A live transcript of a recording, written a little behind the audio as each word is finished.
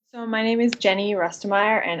So my name is Jenny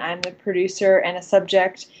Rustemeyer, and I'm the producer and a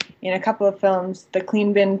subject in a couple of films, The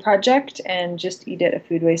Clean Bin Project and Just Eat It, a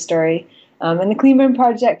food waste story. And the Clean Bin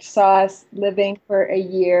Project saw us living for a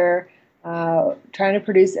year, trying to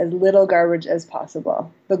produce as little garbage as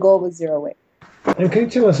possible. The goal was zero waste. And can you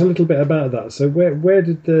tell us a little bit about that? So where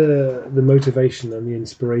did the motivation and the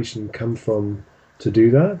inspiration come from to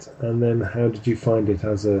do that? And then how did you find it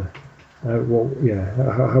as a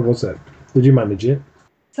how was it? Did you manage it?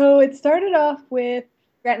 So it started off with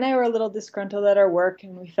Grant and I were a little disgruntled at our work,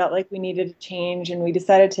 and we felt like we needed a change, and we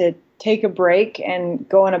decided to take a break and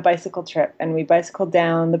go on a bicycle trip. And we bicycled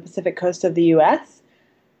down the Pacific coast of the U.S.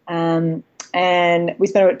 Um, and we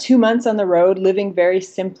spent about 2 months on the road, living very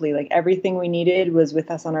simply. Like everything we needed was with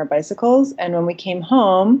us on our bicycles. And when we came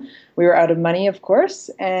home, we were out of money, of course,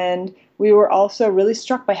 and we were also really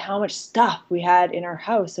struck by how much stuff we had in our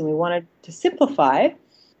house, and we wanted to simplify.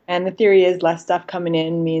 And the theory is less stuff coming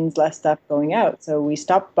in means less stuff going out. So we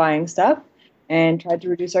stopped buying stuff and tried to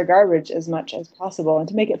reduce our garbage as much as possible. And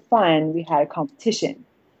to make it fun, we had a competition.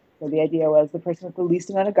 So the idea was the person with the least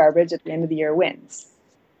amount of garbage at the end of the year wins.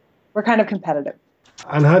 We're kind of competitive.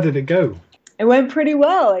 And how did it go? It went pretty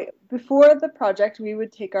well. Like, before the project, we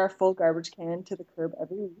would take our full garbage can to the curb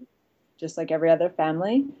every week, just like every other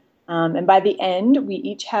family. And by the end, we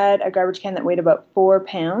each had a garbage can that weighed about 4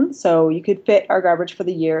 pounds. So you could fit our garbage for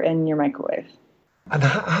the year in your microwave. And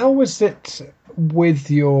how was it with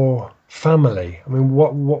your family? I mean,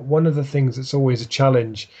 what one of the things that's always a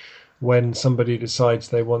challenge when somebody decides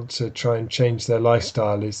they want to try and change their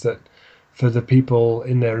lifestyle is that for the people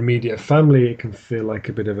in their immediate family, it can feel like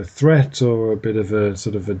a bit of a threat or a bit of a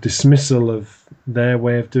sort of a dismissal of their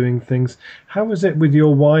way of doing things. How was it with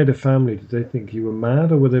your wider family? Did they think you were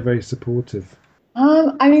mad or were they very supportive?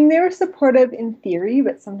 I mean, they were supportive in theory,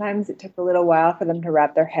 but sometimes it took a little while for them to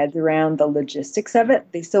wrap their heads around the logistics of it.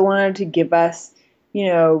 They still wanted to give us,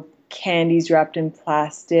 candies wrapped in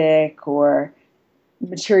plastic or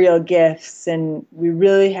material gifts, and we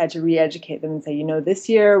really had to re-educate them and say, this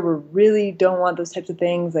year we really don't want those types of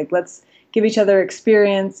things. Like, let's give each other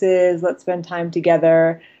experiences, let's spend time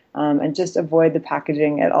together, and just avoid the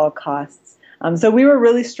packaging at all costs. So we were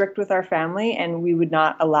really strict with our family, and we would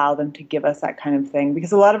not allow them to give us that kind of thing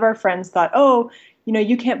because a lot of our friends thought, oh,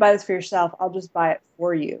 you can't buy this for yourself, I'll just buy it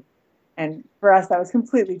for you. And for us, that was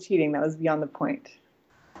completely cheating. That was beyond the point.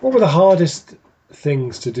 What were the hardest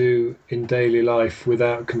things to do in daily life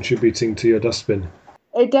without contributing to your dustbin?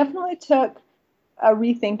 It definitely took a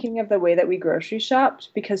rethinking of the way that we grocery shopped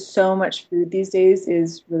because so much food these days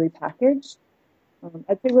is really packaged.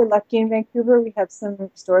 I'd say we're lucky in Vancouver. We have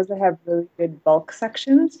some stores that have really good bulk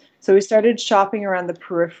sections. So we started shopping around the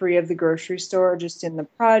periphery of the grocery store, just in the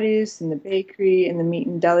produce, in the bakery, in the meat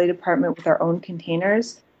and deli department with our own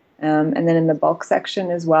containers, and then in the bulk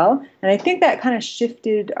section as well. And I think that kind of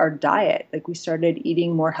shifted our diet. Like we started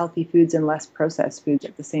eating more healthy foods and less processed foods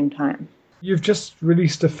at the same time. You've just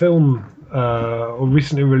released a film, or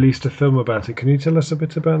recently released a film about it. Can you tell us a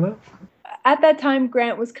bit about that? At that time,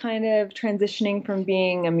 Grant was kind of transitioning from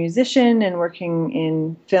being a musician and working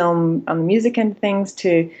in film on the music end of things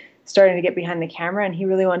to starting to get behind the camera, and he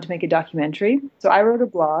really wanted to make a documentary. So I wrote a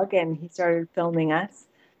blog, and he started filming us.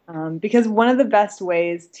 Because one of the best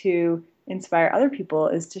ways to inspire other people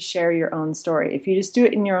is to share your own story. If you just do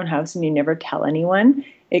it in your own house and you never tell anyone,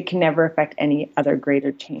 it can never affect any other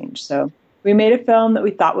greater change. So we made a film that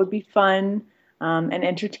we thought would be fun, and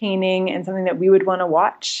entertaining and something that we would want to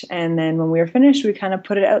watch. And then when we were finished, we kind of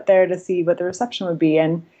put it out there to see what the reception would be.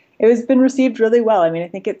 And it was been received really well. I mean, I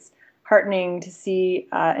think it's heartening to see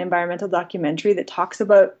environmental documentary that talks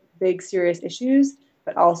about big, serious issues,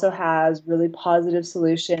 but also has really positive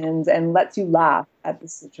solutions and lets you laugh at the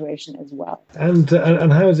situation as well. And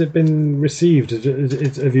how has it been received?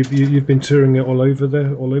 Have you've been touring it all over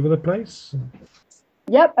the place?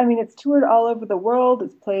 Yep, I mean, it's toured all over the world.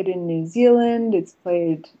 It's played in New Zealand, it's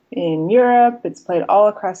played in Europe, it's played all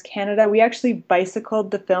across Canada. We actually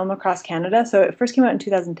bicycled the film across Canada. So it first came out in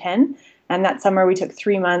 2010, and that summer we took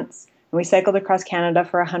 3 months and we cycled across Canada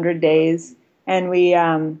for 100 days, and we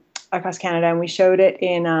across Canada, and we showed it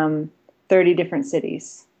in 30 different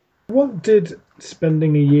cities. What did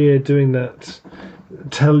spending a year doing that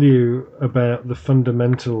tell you about the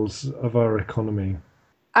fundamentals of our economy?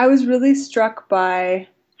 I was really struck by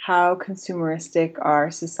how consumeristic our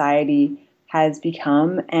society has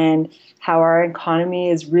become and how our economy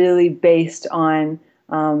is really based on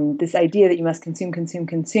this idea that you must consume, consume,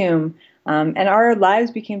 consume. And our lives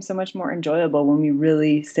became so much more enjoyable when we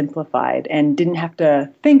really simplified and didn't have to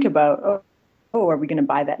think about, oh, oh, are we going to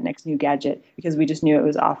buy that next new gadget? Because we just knew it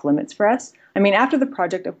was off limits for us. I mean, after the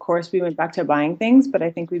project, of course, we went back to buying things, but I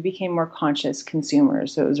think we became more conscious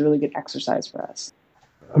consumers. So it was a really good exercise for us.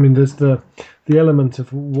 I mean, there's the element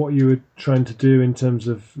of what you were trying to do in terms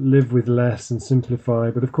of live with less and simplify,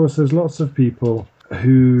 but of course, there's lots of people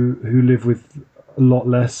who live with a lot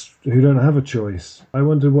less who don't have a choice. I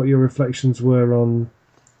wonder what your reflections were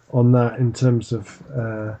on that in terms of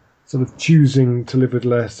sort of choosing to live with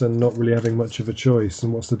less and not really having much of a choice,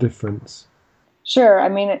 and what's the difference? Sure. I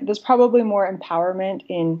mean, there's probably more empowerment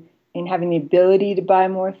in having the ability to buy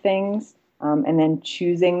more things, and then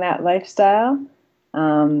choosing that lifestyle.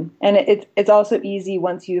 And it's also easy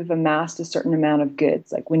once you've amassed a certain amount of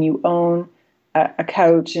goods. Like when you own a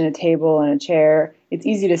couch and a table and a chair, it's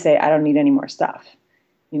easy to say, I don't need any more stuff,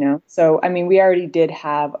 you know? So, I mean, we already did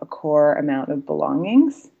have a core amount of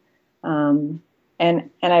belongings. Um, and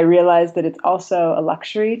I realized that it's also a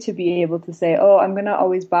luxury to be able to say, oh, I'm going to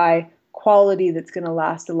always buy quality that's going to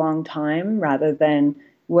last a long time rather than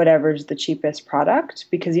whatever's the cheapest product,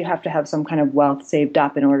 because you have to have some kind of wealth saved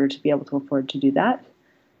up in order to be able to afford to do that.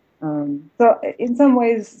 So in some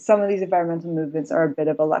ways, some of these environmental movements are a bit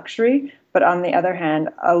of a luxury, but on the other hand,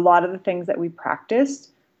 a lot of the things that we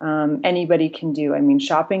practiced, anybody can do. I mean,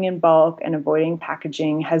 shopping in bulk and avoiding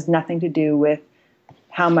packaging has nothing to do with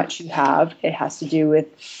how much you have. It has to do with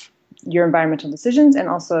your environmental decisions and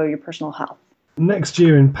also your personal health. Next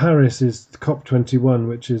year in Paris is COP21,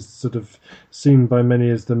 which is sort of seen by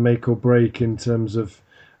many as the make or break in terms of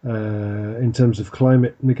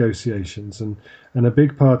climate negotiations, and a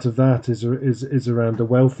big part of that is around the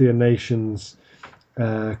wealthier nations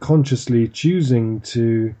consciously choosing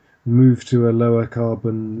to move to a lower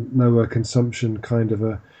carbon, lower consumption kind of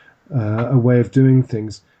a way of doing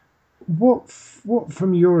things. What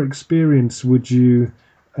from your experience would you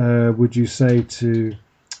say to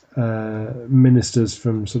ministers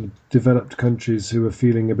from sort of developed countries who are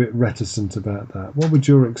feeling a bit reticent about that? What would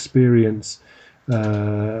your experience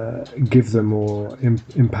give them or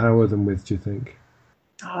empower them with, do you think?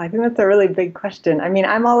 Oh, I think that's a really big question. I mean,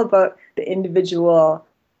 I'm all about the individual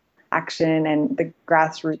action and the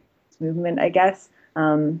grassroots movement, I guess.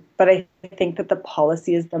 But I think that the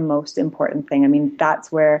policy is the most important thing. I mean,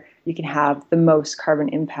 that's where you can have the most carbon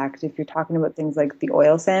impact. If you're talking about things like the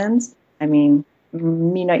oil sands, I mean,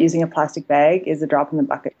 me not using a plastic bag is a drop in the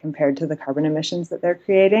bucket compared to the carbon emissions that they're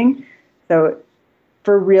creating. So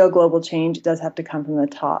for real global change, it does have to come from the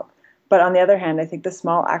top. But on the other hand, I think the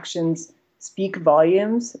small actions speak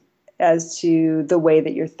volumes as to the way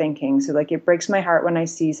that you're thinking. So, like, it breaks my heart when I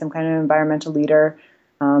see some kind of environmental leader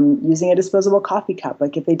using a disposable coffee cup.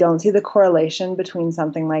 Like, if they don't see the correlation between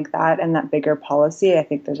something like that and that bigger policy, I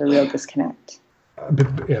think there's a real disconnect.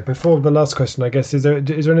 Yeah, before the last question, I guess, is there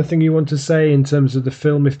anything you want to say in terms of the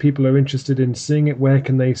film? If people are interested in seeing it, where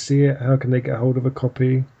can they see it? How can they get hold of a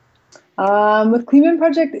copy? With Cleveland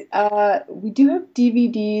Project, we do have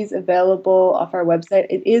DVDs available off our website.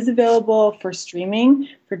 It is available for streaming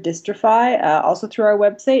for Distrify, also through our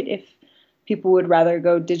website if people would rather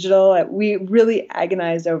go digital. We really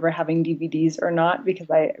agonized over having DVDs or not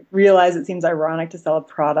because I realize it seems ironic to sell a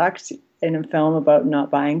product in a film about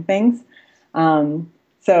not buying things.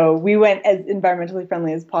 So we went as environmentally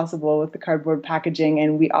friendly as possible with the cardboard packaging,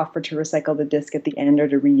 and we offer to recycle the disc at the end or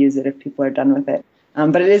to reuse it if people are done with it.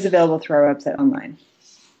 But it is available through our website online.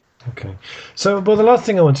 Okay. So, well, the last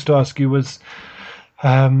thing I wanted to ask you was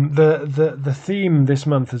the theme this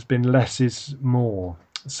month has been less is more.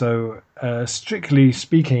 So, strictly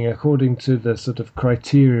speaking, according to the sort of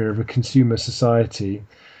criteria of a consumer society,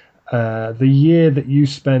 the year that you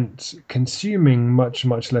spent consuming much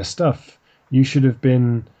less stuff, you should have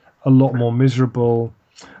been a lot more miserable,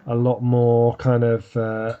 a lot more kind of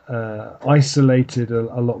isolated,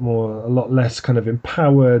 a lot less kind of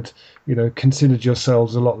empowered. You know, considered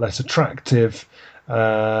yourselves a lot less attractive. All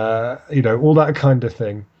that kind of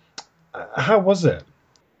thing. How was it?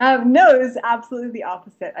 No, it was absolutely the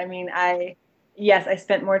opposite. I mean, yes, I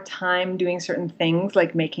spent more time doing certain things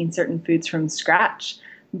like making certain foods from scratch,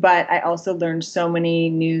 but I also learned so many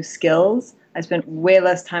new skills. I spent way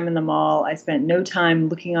less time in the mall. I spent no time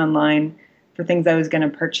looking online for things I was going to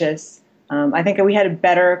purchase. I think we had a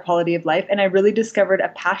better quality of life, and I really discovered a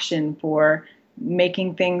passion for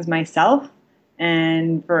making things myself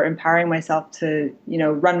and for empowering myself to,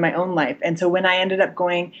 run my own life. And so when I ended up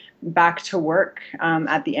going back to work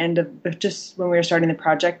at the end of just when we were starting the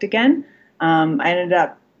project again, I ended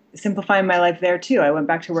up simplifying my life there too. I went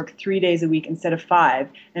back to work 3 days a week instead of five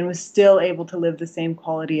and was still able to live the same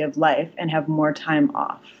quality of life and have more time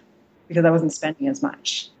off because I wasn't spending as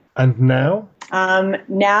much. And now?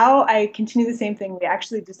 Now I continue the same thing. We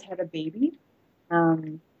actually just had a baby.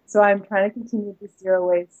 So I'm trying to continue the zero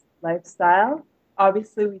waste lifestyle.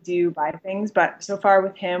 Obviously, we do buy things, but so far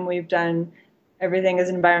with him, we've done everything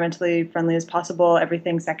as environmentally friendly as possible,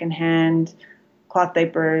 everything secondhand, cloth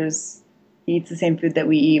diapers. He eats the same food that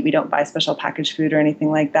we eat. We don't buy special packaged food or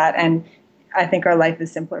anything like that. And I think our life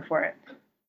is simpler for it.